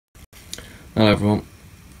Hello everyone,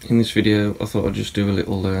 in this video I thought I'd just do a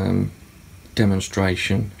little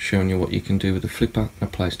demonstration showing you what you can do with a flipper and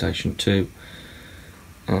a PlayStation 2,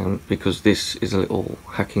 because this is a little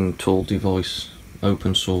hacking tool device,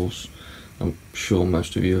 open source. I'm sure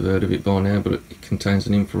most of you have heard of it by now, but it contains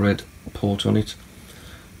an infrared port on it,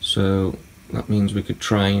 so that means we could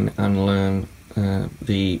train and learn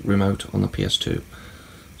the remote on the PS2.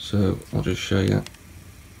 So I'll just show you.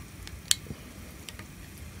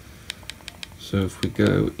 So if we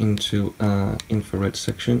go into our infrared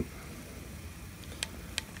section,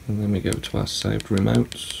 and then we go to our saved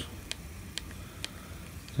remotes,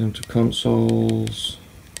 down to consoles,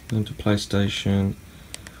 down to PlayStation,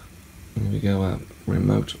 and there we go, our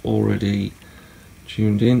remote already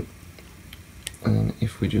tuned in. And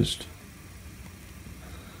if we just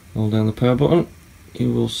hold down the power button,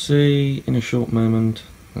 you will see in a short moment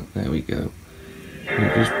that there we go. We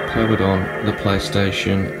just powered on the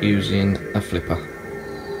PlayStation using a flipper,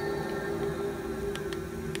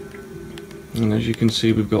 and as you can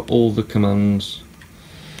see we've got all the commands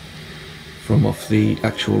from off the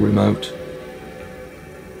actual remote.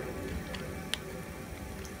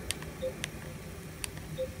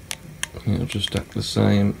 It'll just act the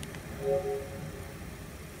same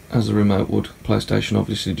as a remote would. PlayStation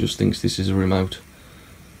obviously just thinks this is a remote.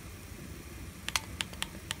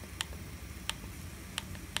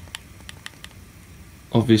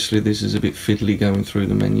 Obviously this is a bit fiddly going through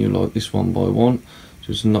the menu like this one by one,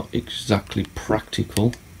 so it's not exactly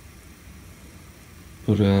practical,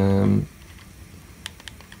 but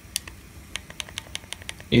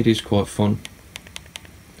it is quite fun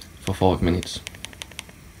for 5 minutes.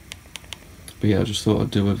 But yeah, I just thought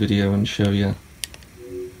I'd do a video and show you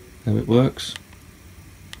how it works.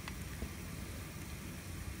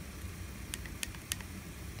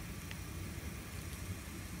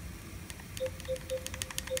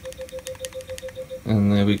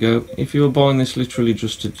 And there we go. If you were buying this literally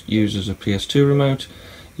just to use as a PS2 remote,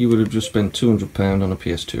 you would have just spent £200 on a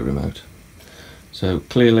PS2 remote. So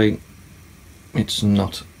clearly it's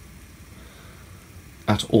not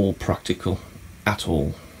at all practical, at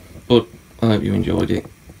all. But I hope you enjoyed it.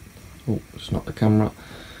 Oh, it's not the camera.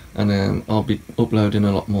 And I'll be uploading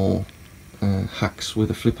a lot more hacks with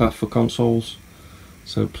a flipper for consoles,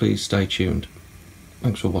 so please stay tuned.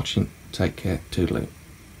 Thanks for watching, take care, toodaloo.